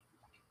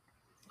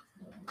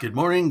Good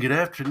morning, good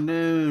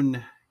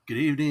afternoon, good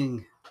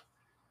evening.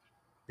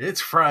 It's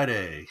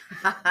Friday.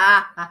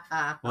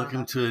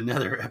 Welcome to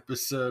another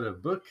episode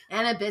of Book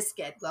and a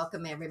Biscuit.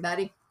 Welcome,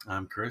 everybody.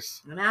 I'm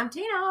Chris. And I'm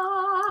Tina.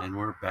 And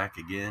we're back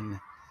again.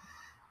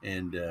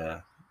 And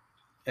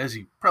as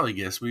you probably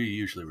guessed, we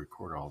usually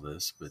record all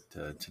this, but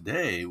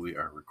today we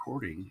are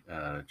recording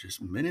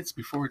just minutes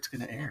before it's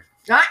going to air.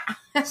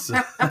 So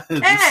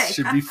this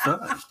should be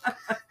fun.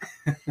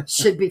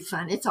 Should be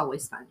fun. It's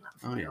always fun.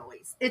 Oh, yeah.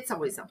 It's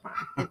always a fun,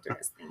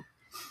 interesting.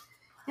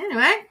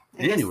 Anyway,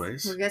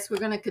 I guess we're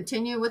going to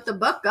continue with the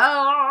book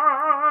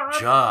of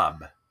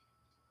Job.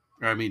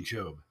 The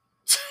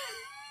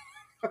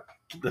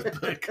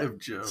book of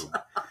Job.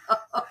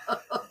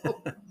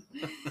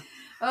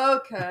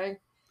 Okay.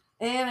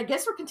 And I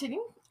guess we're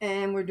continuing.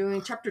 And we're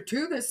doing chapter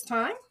 2 this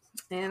time.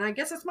 And I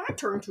guess it's my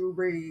turn to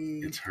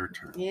read. It's her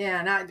turn.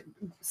 Yeah. And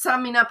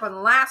summing up on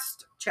the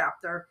last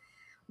chapter.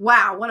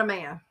 Wow, what a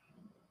man.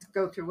 To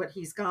go through what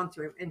he's gone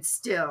through and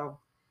still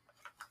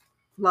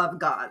love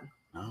God.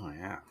 Oh,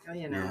 yeah.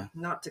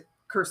 Not to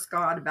curse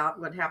God about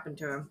what happened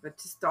to him, but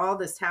just all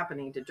this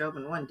happening to Job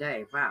in one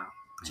day. Wow.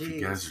 If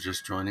you guys are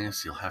just joining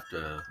us, you'll have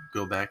to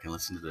go back and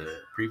listen to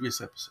the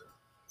previous episode.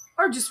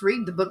 Or just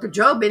read the book of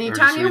Job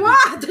anytime you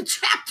want. The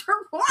chapter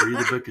 1. Read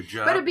the book of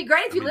Job. But it'd be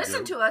great if you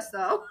listen to us,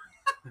 though.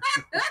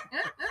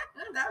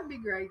 That would be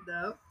great,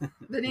 though.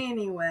 But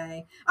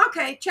anyway.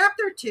 Okay,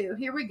 chapter 2.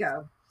 Here we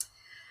go.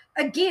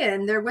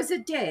 Again, there was a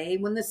day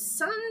when the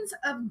sons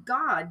of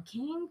God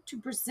came to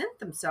present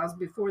themselves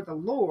before the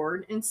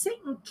Lord, and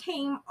Satan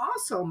came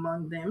also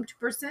among them to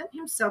present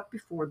himself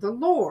before the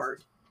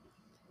Lord.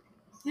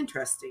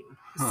 Interesting.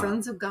 The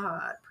sons of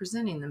God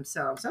presenting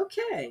themselves.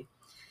 Okay.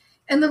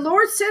 And the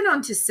Lord said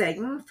unto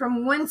Satan,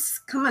 from whence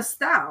comest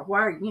thou?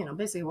 Why are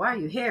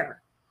you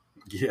here?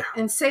 Yeah.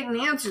 And Satan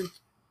answered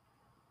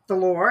the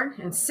Lord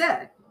and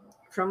said,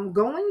 from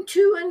going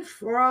to and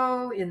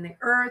fro in the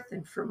earth,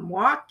 and from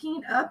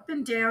walking up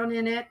and down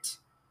in it.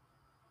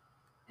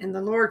 And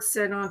the Lord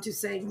said unto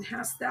Satan,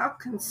 hast thou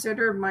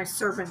considered my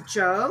servant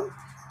Job,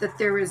 that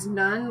there is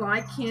none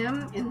like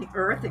him in the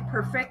earth, a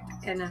perfect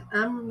and an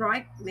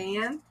upright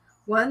man,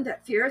 one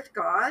that feareth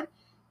God,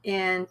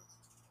 and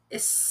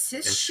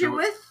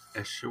escheweth,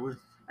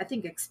 I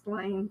think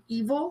explain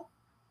evil,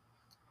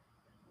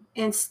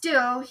 and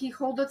still he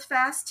holdeth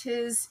fast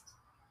his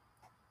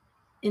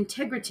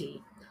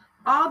integrity.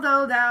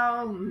 Although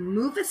thou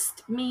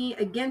movest me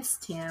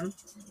against him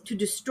to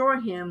destroy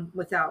him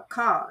without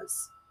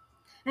cause.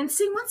 And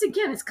see, once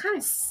again,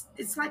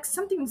 it's like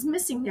something's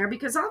missing there,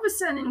 because all of a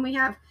sudden we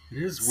have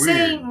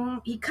Satan,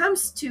 he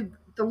comes to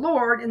the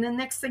Lord, and then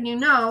next thing you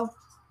know,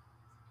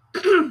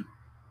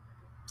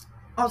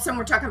 all of a sudden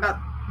we're talking about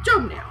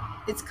Job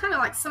now. It's kind of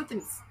like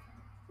something's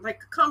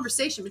like a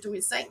conversation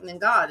between Satan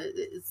and God.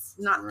 It's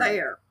not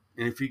there.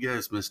 And if you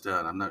guys missed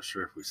out, I'm not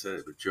sure if we said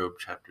it, but Job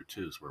chapter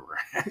 2 is where we're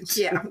at.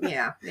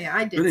 Yeah,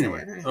 I did say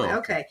it.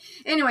 Okay.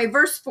 Anyway,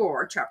 verse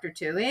 4, chapter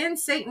 2. And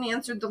Satan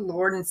answered the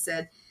Lord and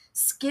said,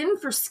 skin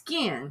for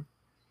skin,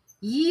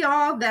 ye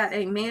all that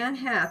a man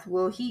hath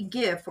will he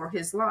give for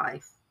his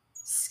life.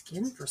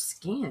 Skin for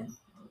skin.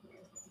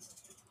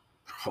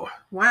 Oh,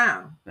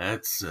 wow.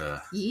 That's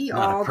ye not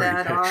all a pretty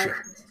that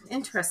picture.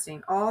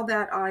 Interesting. All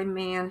that a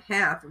man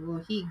hath will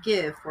he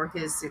give for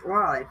his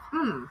life.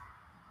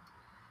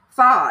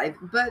 5,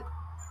 but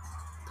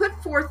put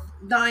forth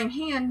thine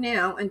hand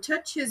now and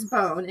touch his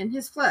bone and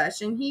his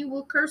flesh, and he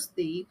will curse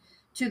thee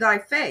to thy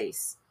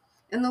face.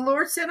 And the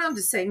Lord said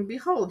unto Satan,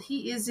 behold,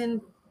 he is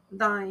in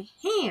thy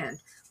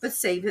hand, but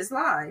save his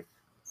life.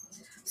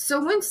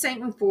 So went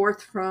Satan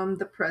forth from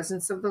the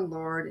presence of the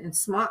Lord, and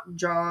smote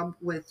Job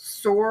with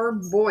sore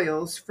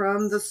boils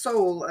from the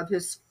sole of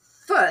his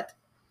foot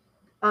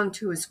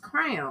unto his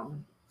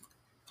crown.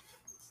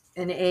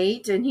 And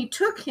 8, and he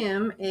took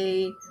him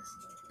a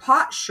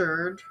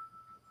potsherd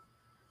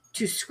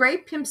to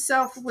scrape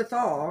himself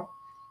withal,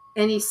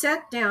 and he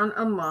sat down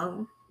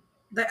among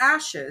the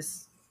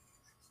ashes.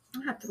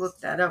 I have to look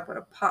that up, what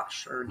a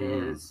potsherd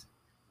is.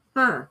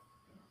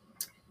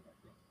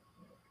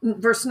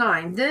 Verse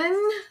 9, then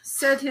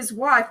said his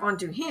wife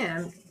unto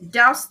him,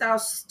 dost thou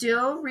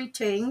still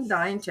retain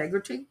thy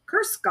integrity?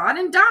 Curse God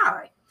and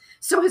die.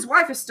 So his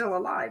wife is still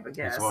alive, I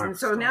guess. And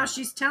so now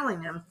she's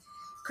telling him,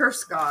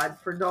 curse God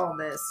for all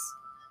this.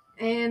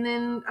 And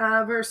then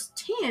verse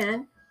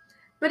 10,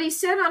 but he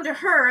said unto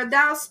her,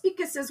 thou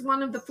speakest as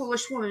one of the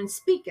foolish women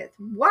speaketh.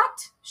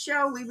 What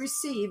shall we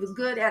receive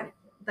good at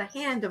the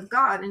hand of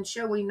God, and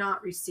shall we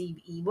not receive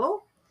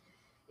evil?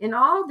 In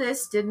all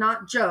this did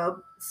not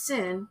Job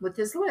sin with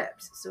his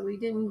lips. So he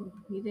didn't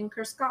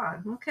curse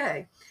God.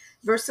 Okay.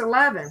 Verse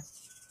 11.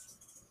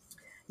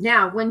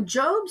 Now, when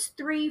Job's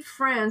 3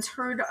 friends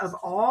heard of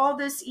all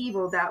this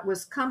evil that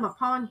was come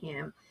upon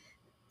him,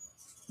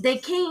 they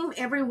came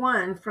every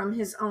one from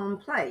his own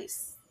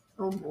place.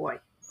 Oh boy.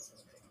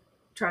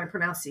 Trying to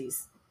pronounce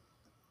these.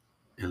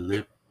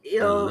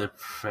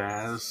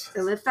 Eliphaz.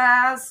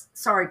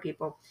 Sorry,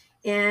 people.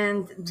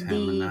 And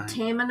the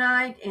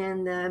Temanite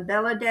and the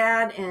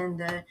Beladad and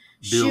the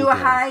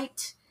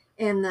Shuahite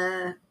and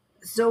the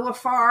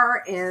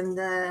Zophar and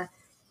the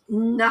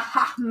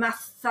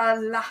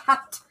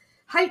Nahamathalahat.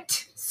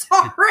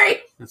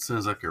 Sorry. It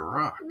sounds like a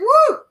rock.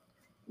 Woo!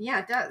 Yeah,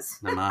 it does.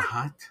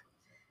 Namahat.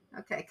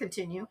 Okay,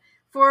 continue.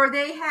 For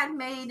they had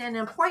made an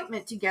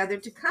appointment together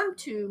to come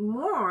to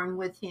mourn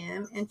with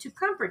him and to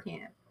comfort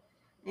him.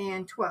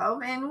 And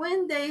 12, and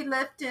when they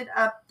lifted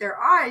up their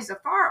eyes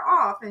afar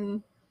off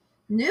and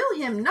knew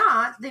him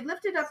not, they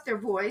lifted up their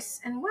voice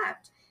and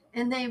wept.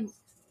 And they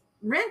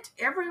rent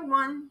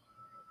everyone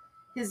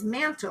his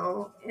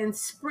mantle and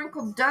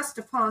sprinkled dust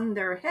upon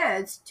their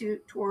heads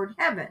toward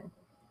heaven.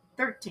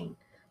 13.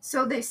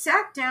 So they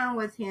sat down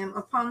with him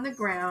upon the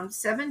ground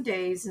 7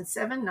 days and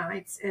 7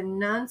 nights, and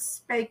none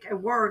spake a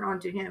word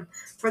unto him,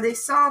 for they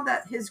saw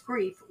that his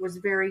grief was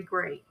very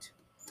great.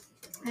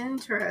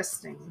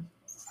 Interesting.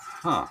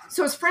 Huh.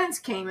 So his friends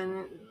came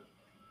and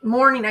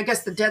mourning, I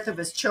guess, the death of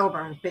his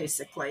children,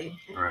 basically.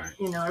 Right.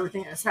 You know,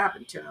 everything that's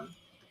happened to him.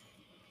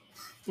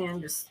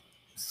 And just...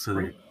 So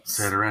they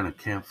sat around a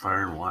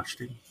campfire and watched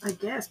him? I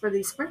guess. But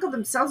they sprinkled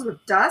themselves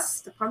with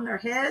dust upon their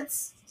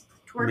heads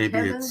toward Maybe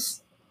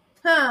heavens.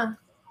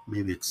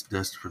 Maybe it's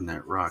dust from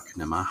that rock,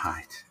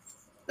 Namahat.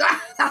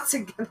 That's a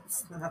good...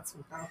 That's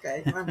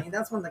okay. I mean,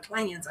 that's one of the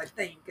clans, I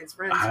think. His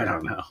friends. I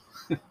don't know.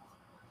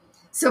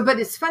 So, but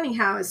it's funny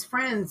how his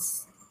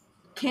friends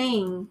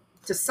came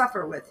to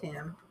suffer with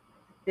him,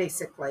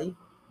 basically.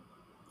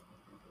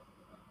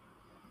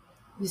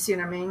 You see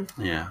what I mean?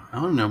 Yeah. I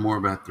want to know more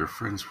about their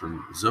friends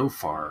from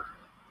Zophar.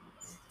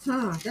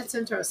 That's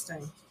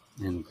interesting.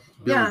 And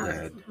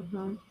Bildad. Yeah.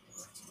 Mm-hmm.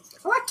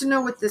 I'd like to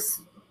know what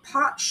this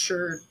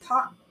potsherd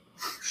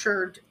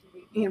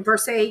in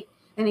verse 8,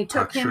 and he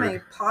took him a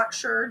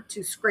potsherd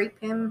to scrape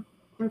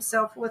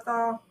himself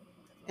withal,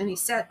 and he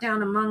sat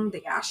down among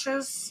the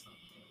ashes.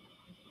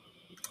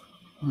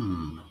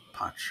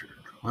 Potsherd.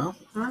 Well,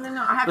 I don't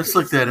know. Let's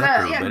look that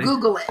up, yeah, buddy.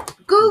 Google it.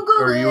 Google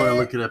it. Or you want to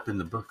look it up in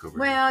the book over here?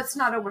 Well, it's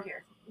not over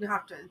here. You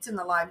have to. It's in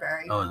the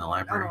library. Oh, in the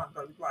library? I don't want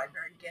to go to the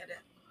library and get it.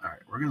 All right,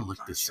 we're going to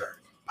look this up.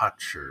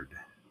 Potsherd.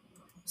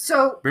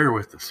 So bear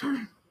with us.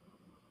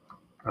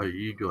 Oh,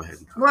 you go ahead.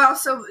 Well,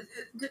 so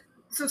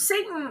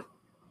Satan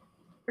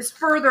is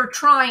further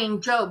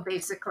trying Job,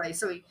 basically.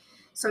 So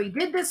he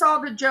did this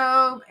all to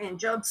Job, and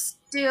Job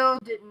still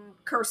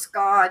didn't curse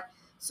God.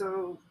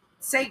 So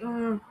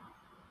Satan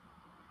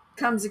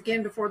comes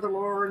again before the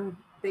Lord and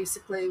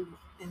basically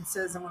and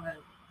says,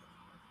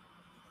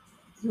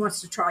 he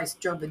wants to try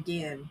Job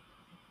again.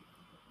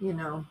 You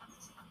know,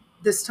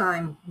 this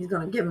time he's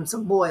going to give him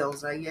some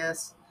boils, I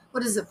guess.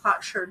 What does a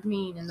potsherd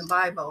mean in the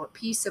Bible? A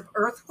piece of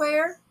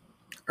earthenware?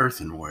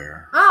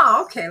 Earthenware.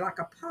 Oh, okay, like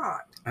a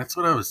pot. That's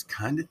what I was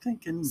kind of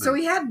thinking. But... So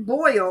he had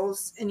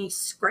boils and he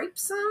scraped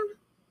some?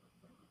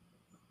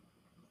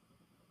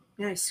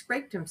 Yeah, he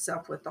scraped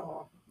himself with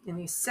all. And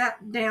he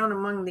sat down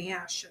among the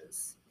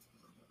ashes.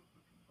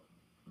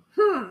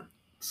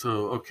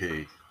 So,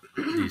 okay.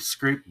 You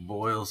scrape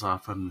boils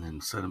off him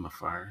and set him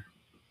afire?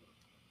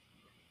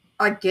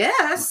 I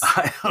guess.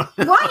 I don't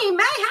know. Well, he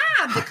may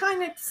have the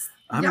kind of...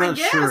 I'm not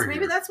sure.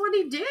 Maybe that's what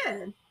he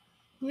did.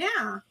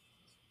 Yeah.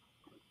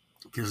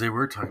 Because they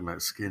were talking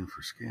about skin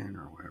for skin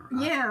or whatever.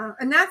 Yeah,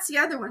 and that's the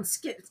other one.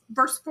 Skin,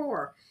 verse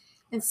 4.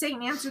 And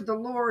Satan answered the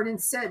Lord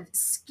and said,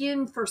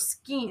 skin for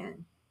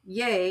skin.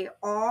 Yea,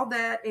 all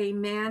that a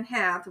man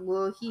hath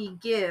will he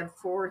give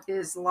for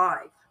his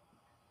life.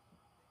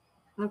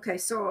 Okay,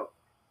 so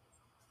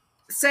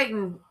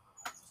Satan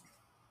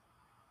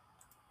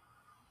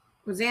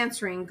was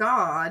answering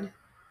God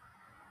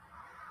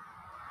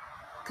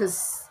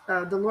because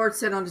the Lord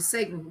said unto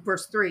Satan,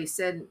 verse 3, let's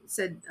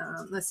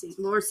see, the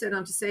Lord said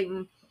unto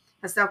Satan,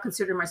 hast thou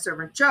considered my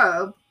servant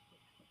Job,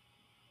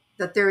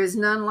 that there is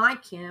none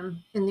like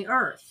him in the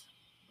earth,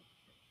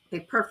 a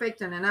perfect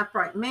and an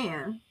upright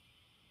man,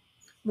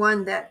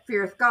 one that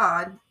feareth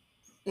God,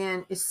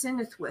 and is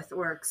sinneth with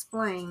or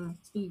explain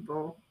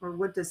evil. Or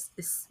what does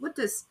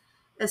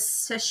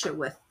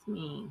Shishawith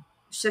mean?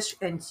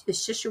 And is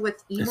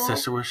Shishawith evil?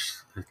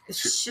 Shishawith.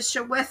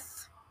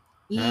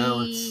 Let's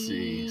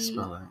see.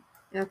 Spell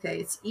that. Okay,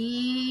 it's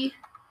ESCHEWETH.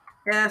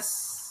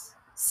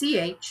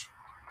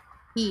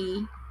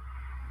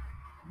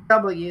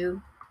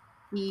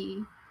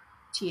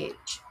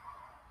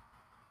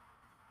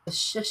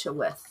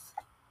 Shishawith.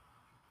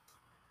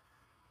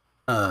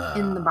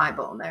 In the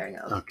Bible. There you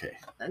go. Okay.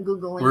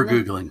 We're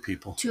Googling,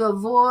 people. To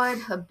avoid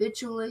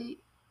habitually,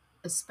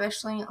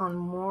 especially on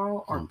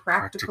moral or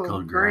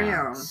practical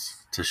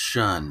grounds. To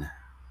shun.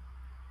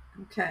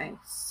 Okay.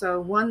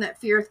 So one that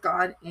feareth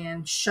God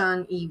and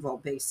shun evil,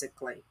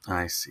 basically.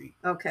 I see.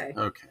 Okay.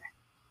 Okay.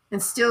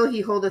 And still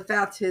he holdeth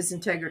fast his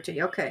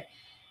integrity. Okay.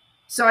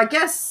 So I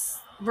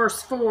guess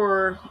verse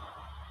 4,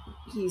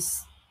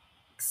 he's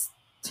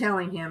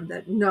telling him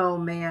that no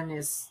man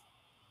is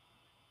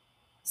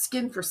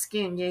skin for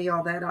skin, yea,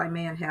 all that I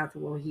man hath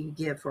will he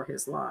give for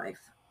his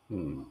life.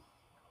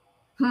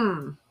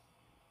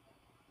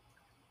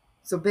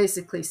 So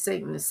basically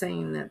Satan is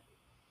saying that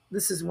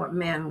this is what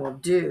man will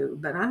do,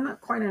 but I'm not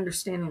quite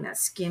understanding that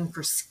skin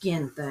for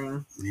skin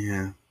thing.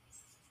 Yeah.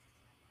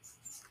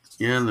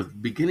 Yeah, in the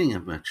beginning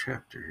of my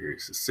chapter here,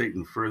 it says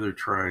Satan further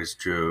tries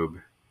Job.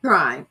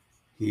 Right.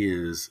 He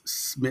is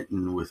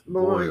smitten with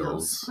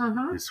boils.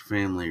 Uh-huh. His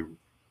family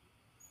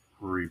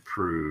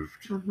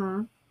reproved.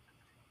 Mm-hmm.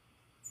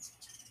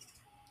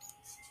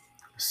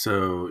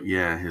 So,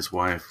 yeah, his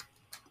wife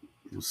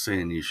was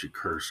saying you should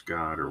curse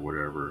God or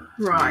whatever.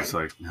 Right. And he's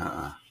like,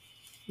 nah.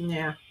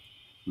 Yeah.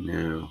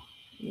 No.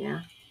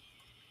 Yeah.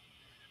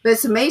 But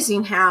it's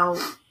amazing how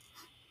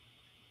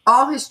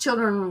all his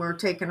children were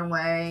taken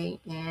away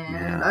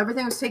and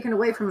everything was taken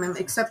away from him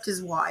except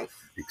his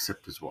wife.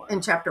 Except his wife.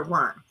 In chapter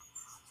 1.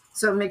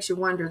 So it makes you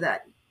wonder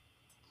that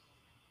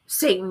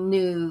Satan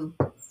knew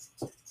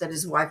that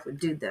his wife would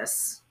do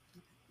this.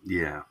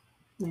 Yeah.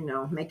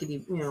 Make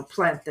it,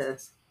 plant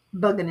the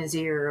bug in his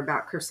ear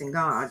about cursing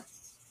God.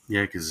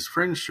 Yeah, because his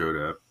friends showed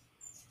up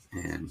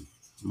and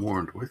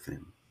mourned with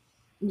him.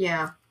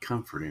 Yeah.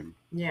 Comfort him.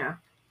 Yeah.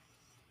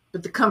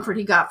 But the comfort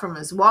he got from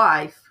his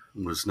wife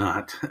was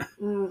not.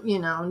 You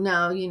need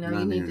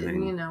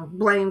to,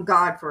 blame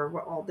God for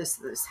all this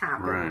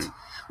happened. Right.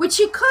 Which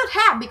he could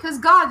have because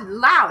God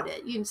allowed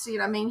it. You see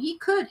what I mean? He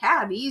could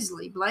have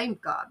easily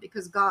blamed God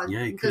because God.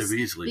 Yeah, he could have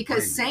easily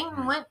because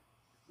Satan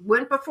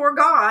went before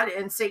God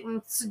and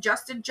Satan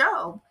suggested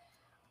Job.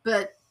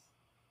 But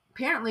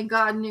apparently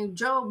God knew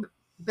Job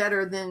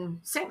better than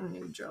Satan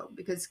knew Job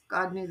because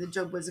God knew that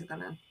Job wasn't going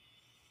to.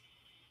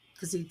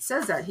 Because he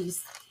says that. He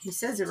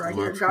says it right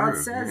here. God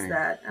says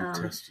that.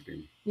 He tested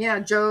him. Yeah,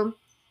 Job,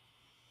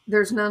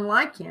 there's none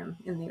like him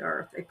in the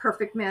earth. A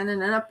perfect man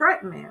and an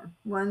upright man.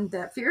 One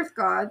that feareth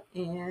God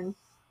and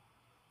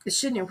is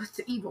shunned with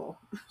evil.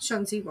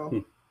 Shuns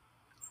evil.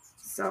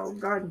 So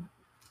God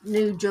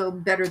knew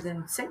Job better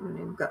than Satan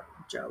knew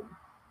Job.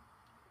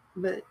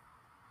 But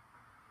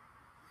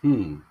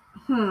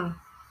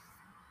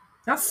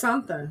that's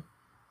something.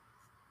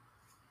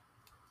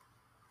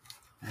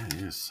 That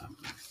is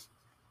something.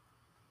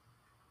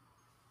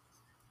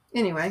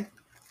 Anyway,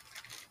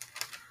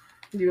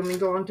 do you want me to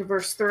go on to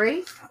verse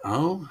 3?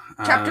 Oh.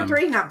 Chapter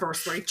 3, not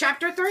verse 3.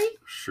 Chapter 3?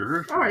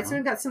 Sure. All right, so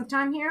we got some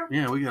time here?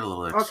 Yeah, we got a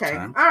little extra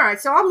time. All right,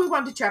 so I'll move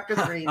on to chapter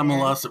 3. I'm a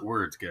loss at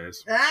words,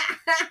 guys.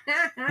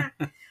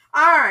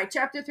 All right,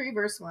 chapter 3,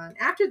 verse 1.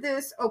 After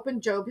this,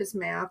 opened Job his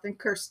mouth and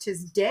cursed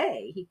his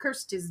day. He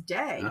cursed his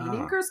day. He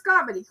didn't curse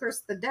God, but he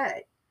cursed the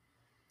day.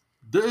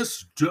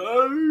 This day.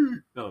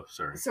 Oh,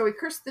 sorry. So he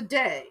cursed the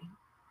day.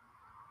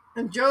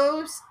 And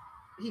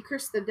he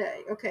cursed the day.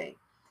 Okay.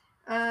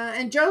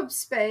 And Job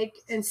spake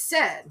and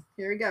said,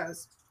 here he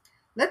goes,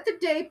 let the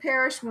day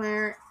perish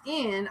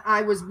wherein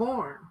I was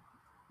born.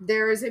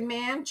 There is a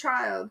man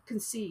child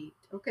conceived.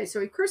 Okay, so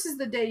he curses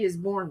the day he is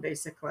born,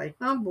 basically.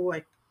 Oh,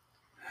 boy.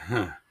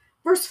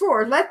 Verse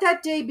 4, let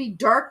that day be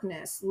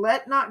darkness.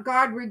 Let not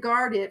God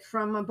regard it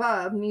from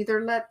above,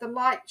 neither let the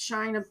light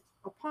shine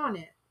upon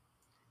it.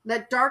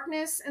 Let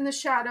darkness and the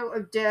shadow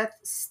of death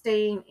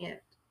stain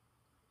it.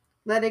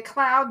 Let a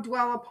cloud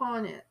dwell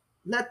upon it.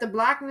 Let the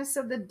blackness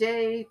of the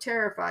day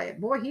terrify it.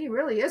 Boy, he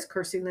really is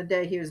cursing the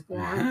day he was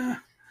born.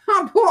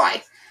 Oh,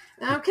 boy.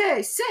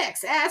 Okay,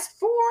 6. As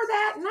for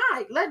that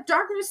night, let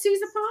darkness seize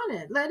upon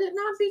it. Let it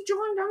not be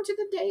joined unto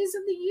the days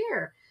of the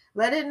year.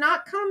 Let it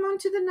not come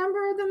unto the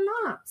number of the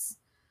months.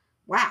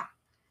 Wow.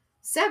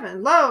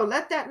 7. Lo,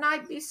 let that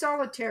night be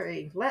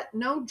solitary. Let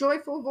no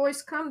joyful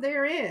voice come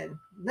therein.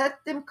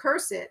 Let them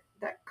curse it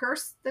that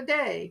curse the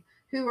day,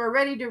 who are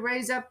ready to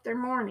raise up their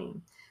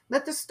mourning.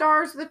 Let the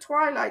stars of the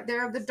twilight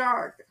there of the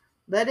dark.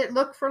 Let it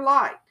look for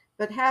light,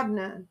 but have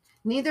none.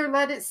 Neither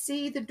let it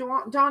see the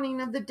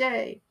dawning of the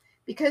day.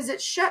 Because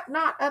it shut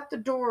not up the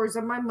doors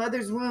of my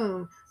mother's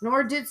womb,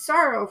 nor did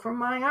sorrow from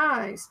my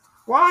eyes.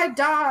 Why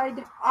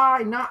died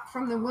I not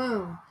from the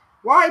womb?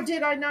 Why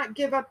did I not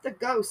give up the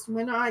ghost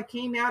when I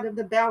came out of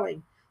the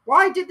belly?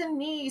 Why did the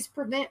knees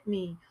prevent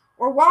me?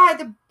 Or why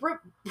the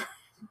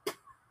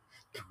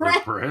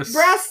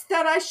breast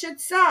that I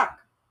should suck?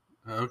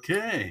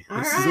 Okay.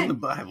 This is in the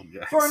Bible,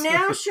 guys. For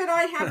now should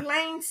I have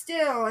lain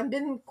still and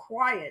been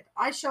quiet.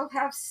 I shall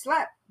have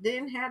slept,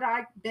 then had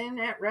I been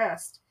at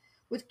rest.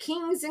 With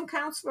kings and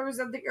counselors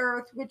of the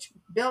earth, which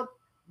built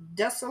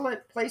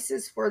desolate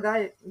places for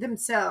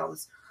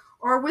themselves,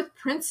 or with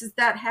princes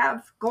that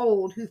have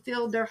gold, who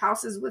filled their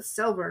houses with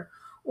silver,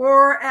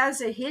 or as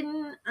a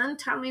hidden,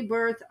 untimely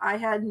birth I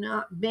had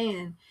not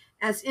been,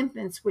 as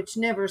infants which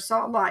never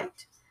saw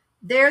light.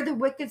 There the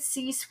wicked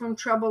cease from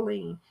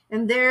troubling,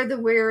 and there the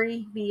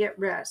weary be at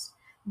rest.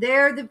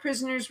 There the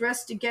prisoners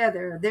rest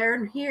together.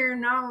 There hear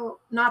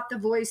not the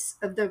voice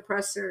of the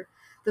oppressor.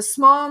 The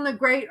small and the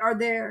great are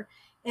there,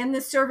 and the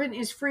servant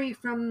is free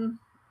from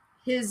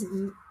his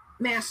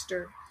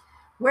master.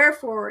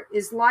 Wherefore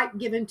is light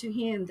given to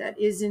him that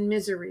is in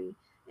misery,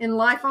 and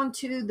life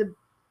unto the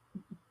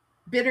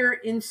bitter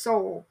in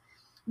soul,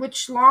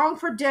 which long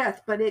for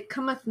death, but it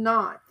cometh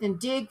not, and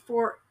dig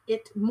for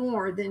it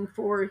more than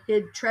for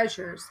hid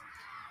treasures,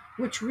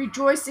 which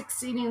rejoice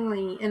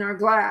exceedingly and are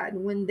glad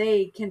when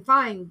they can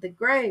find the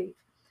grave.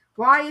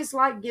 Why is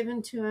light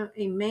given to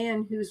a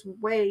man whose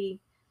way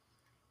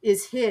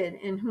is hid,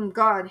 and whom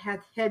God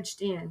hath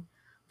hedged in?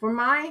 For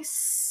my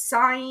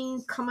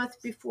sighing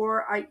cometh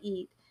before I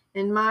eat,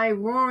 and my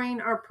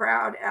roaring are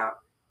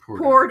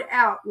poured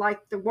out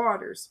like the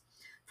waters.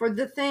 For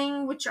the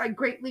thing which I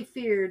greatly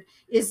feared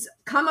is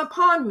come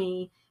upon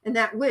me, and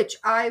that which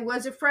I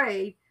was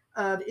afraid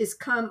of is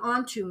come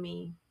unto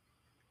me.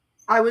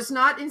 I was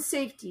not in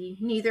safety,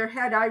 neither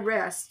had I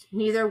rest,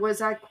 neither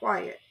was I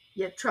quiet,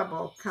 yet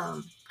trouble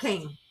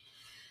came.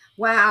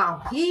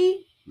 Wow.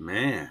 He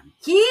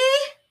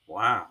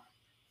Wow.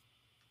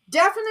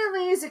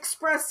 definitely is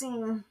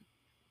expressing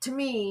to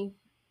me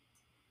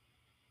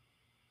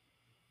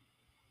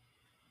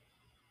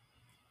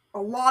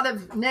a lot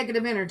of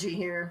negative energy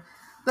here.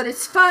 But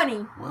it's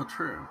funny. Well,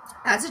 true.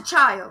 As a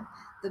child,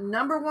 the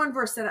number one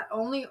verse that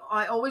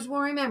I always will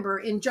remember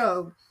in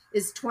Job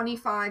is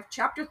 25,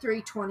 chapter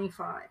 3,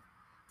 25.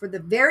 For the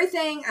very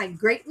thing I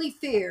greatly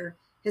fear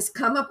has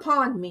come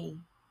upon me,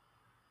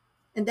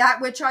 and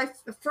that which I'm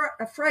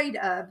afraid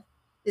of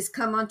is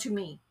come unto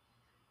me.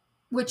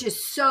 Which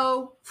is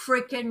so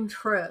freaking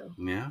true.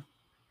 Yeah.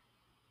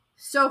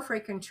 So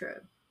freaking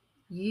true.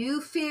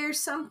 You fear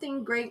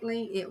something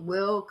greatly, it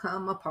will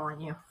come upon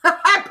you.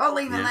 I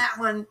believe in that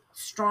one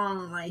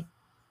strongly.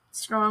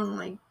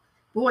 Strongly.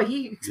 Boy,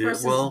 he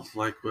expresses... Yeah, well,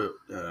 like what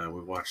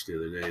we watched the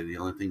other day, the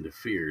only thing to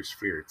fear is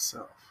fear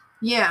itself.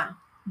 Yeah.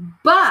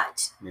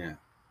 But... yeah.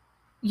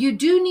 You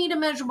do need a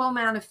measurable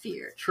amount of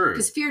fear. True.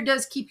 Because fear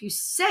does keep you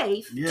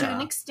safe to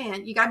an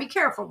extent. You got to be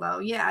careful, though.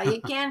 Yeah,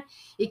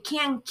 it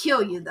can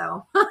kill you,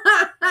 though.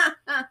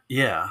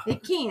 Yeah.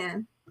 It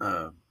can.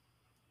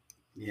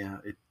 Yeah,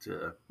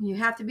 you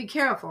have to be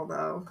careful,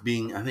 though.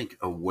 Being, I think,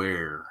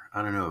 aware.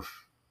 I don't know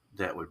if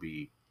that would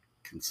be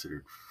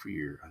considered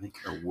fear. I think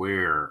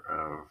aware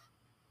of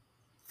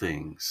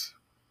things.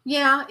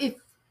 Yeah,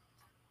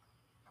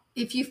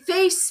 if you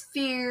face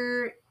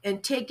fear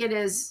and take it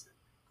as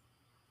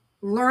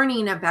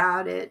learning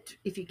about it,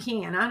 if you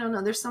can. I don't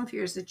know. There's some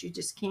fears that you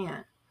just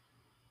can't.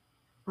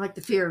 Like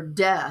the fear of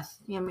death.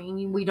 I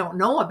mean, we don't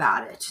know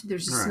about it.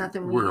 There's just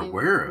nothing we're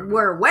aware of it.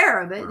 We're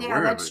aware of it.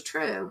 Yeah, that's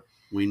true.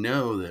 We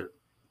know that,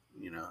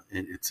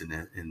 it's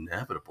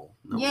inevitable.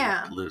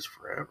 Nobody lives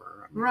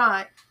forever. I mean,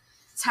 right.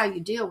 It's how you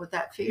deal with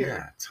that fear.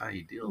 Yeah, it's how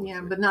you deal with it.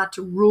 Yeah, but not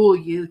to rule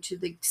you to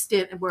the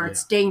extent where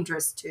it's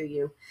dangerous to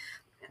you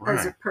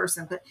as a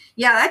person. But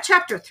yeah, that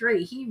chapter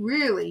 3, he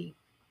really...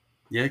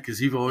 Yeah,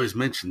 because you've always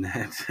mentioned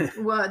that.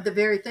 Well, the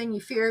very thing you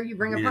fear, you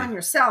bring upon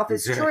yourself.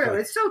 It's true.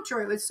 It's so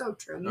true. It's so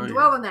true. You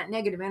dwell in that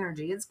negative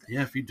energy.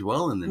 If you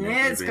dwell in the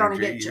negative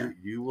energy, get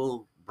you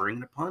will bring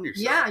it upon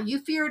yourself. Yeah, you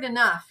fear it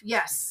enough.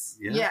 Yes.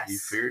 Yeah, yes. You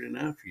fear it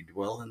enough. You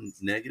dwell in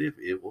negative,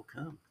 it will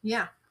come.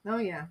 Yeah. Oh,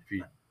 yeah. If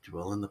you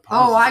dwell in the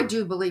positive. Oh, I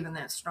do believe in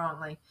that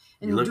strongly.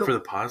 And you look for the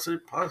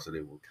positive,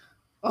 positive will come.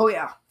 Oh,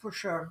 yeah, for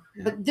sure.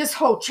 Yeah. But this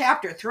whole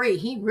chapter 3,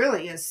 he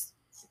really is,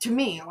 to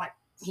me, like,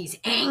 he's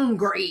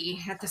angry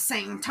at the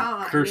same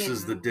time.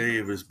 Curses the day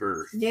of his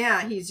birth.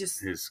 Yeah, he's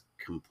just... his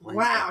complaint.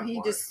 Wow,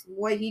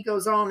 way he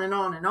goes on and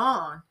on and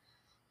on.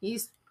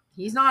 He's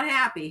not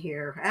happy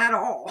here at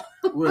all.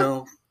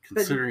 Well,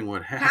 considering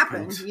what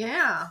happened.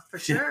 Yeah, for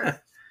sure.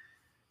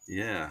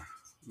 Yeah,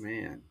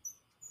 man.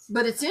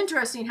 But it's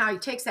interesting how he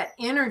takes that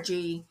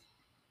energy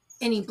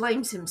and he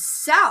blames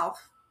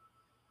himself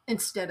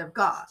instead of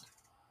God.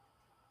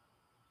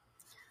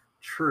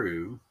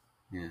 True.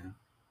 Yeah.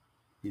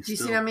 Do you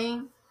see what I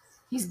mean?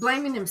 He's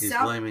blaming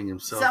himself. He's blaming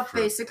himself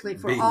basically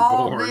for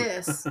all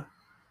this.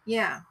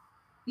 Yeah.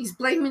 He's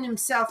blaming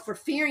himself for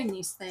fearing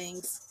these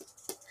things.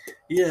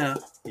 Yeah,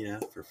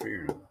 for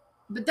fearing them.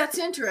 But that's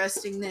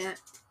interesting that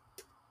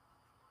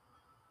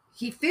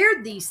he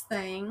feared these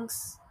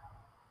things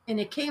and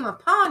it came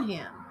upon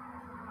him.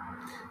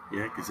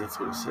 Yeah, because that's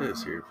what it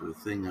says here. For the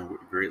thing I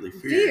greatly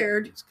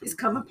feared is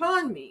come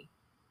upon me.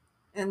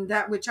 And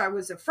that which I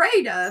was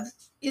afraid of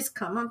is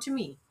come unto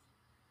me.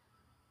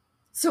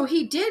 So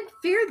he did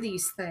fear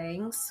these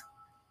things.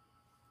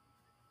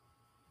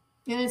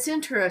 And it's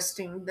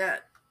interesting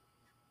that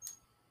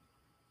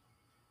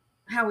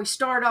how we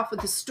start off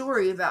with the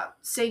story about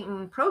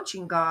Satan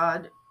approaching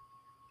God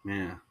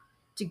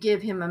to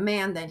give him a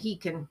man that he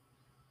can...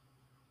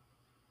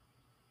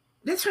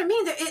 That's what I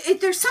mean.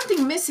 There's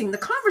something missing. The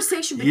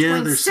conversation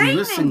between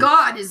Satan and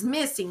God is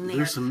missing there.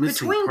 There's some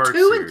missing between parts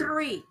 2 and here.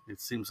 3. It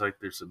seems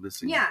like there's some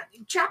missing. Yeah,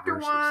 chapter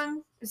verses.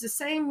 1 is the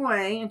same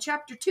way, and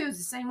chapter 2 is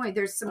the same way.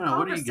 There's some conversation.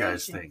 What do you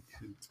guys think?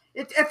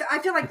 I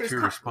feel like put there's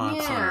your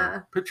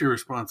response put your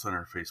response on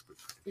our Facebook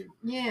page.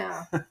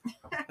 Yeah.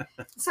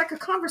 It's like a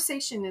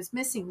conversation is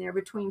missing there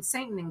between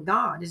Satan and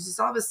God. It's just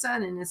all of a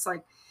sudden, it's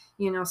like,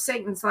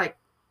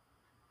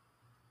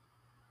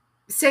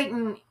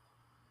 Satan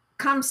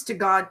comes to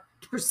God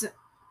to present.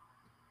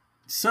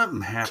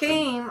 Something happened.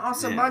 Came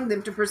also among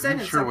them to present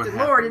himself to the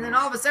Lord, and then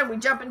all of a sudden we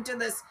jump into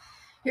this.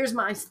 Here's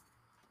my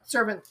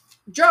servant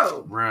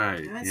Job.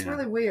 Right. And it's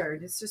really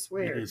weird. It's just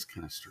weird. It is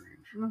kind of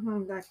strange.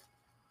 Mm-hmm.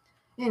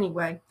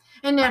 Anyway,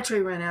 and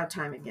naturally ran out of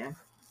time again.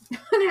 But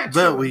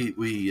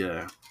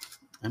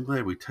I'm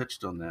glad we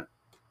touched on that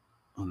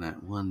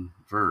one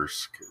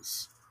verse,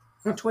 because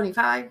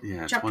 25?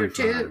 Yeah, chapter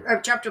 25. 2,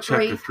 chapter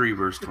 3. Chapter 3,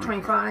 verse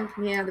 25.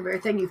 Yeah, the very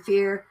thing you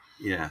fear.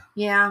 Yeah.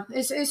 Yeah,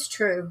 it's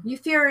true. You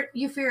fear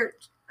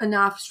it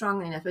enough,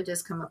 strongly enough, it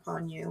does come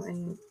upon you.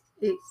 And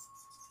it,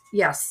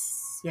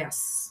 yes. Yeah,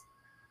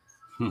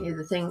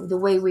 the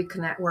way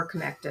we're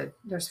connected.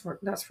 That's for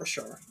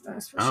sure.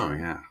 That's for sure. Oh,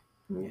 yeah.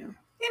 Yeah.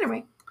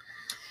 Anyway.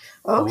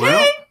 Okay.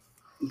 Well,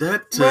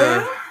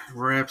 that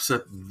wraps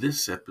up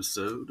this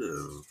episode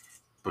of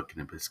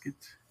Booking a Biscuit.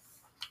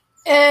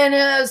 And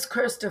as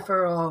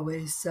Christopher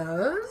always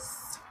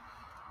says,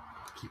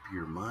 keep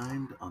your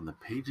mind on the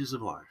pages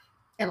of life.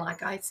 And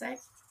like I say,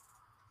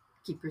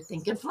 keep your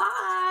thinking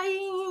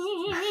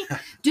flying.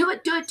 do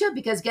it,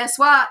 because guess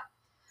what?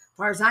 As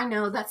far as I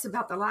know, that's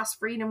about the last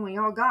freedom we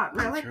all got,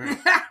 really.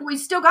 Right. We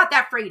still got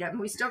that freedom.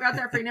 We still got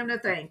that freedom to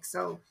think.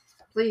 So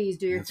please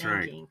do your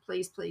thinking.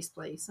 Right.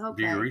 Please.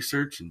 Okay. Do your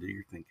research and do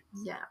your thinking.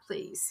 Yeah,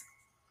 please.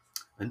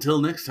 Until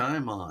next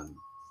time on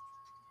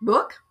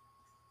Book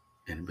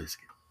and a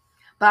Biscuit.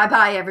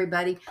 Bye-bye,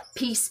 everybody.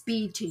 Peace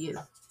be to you.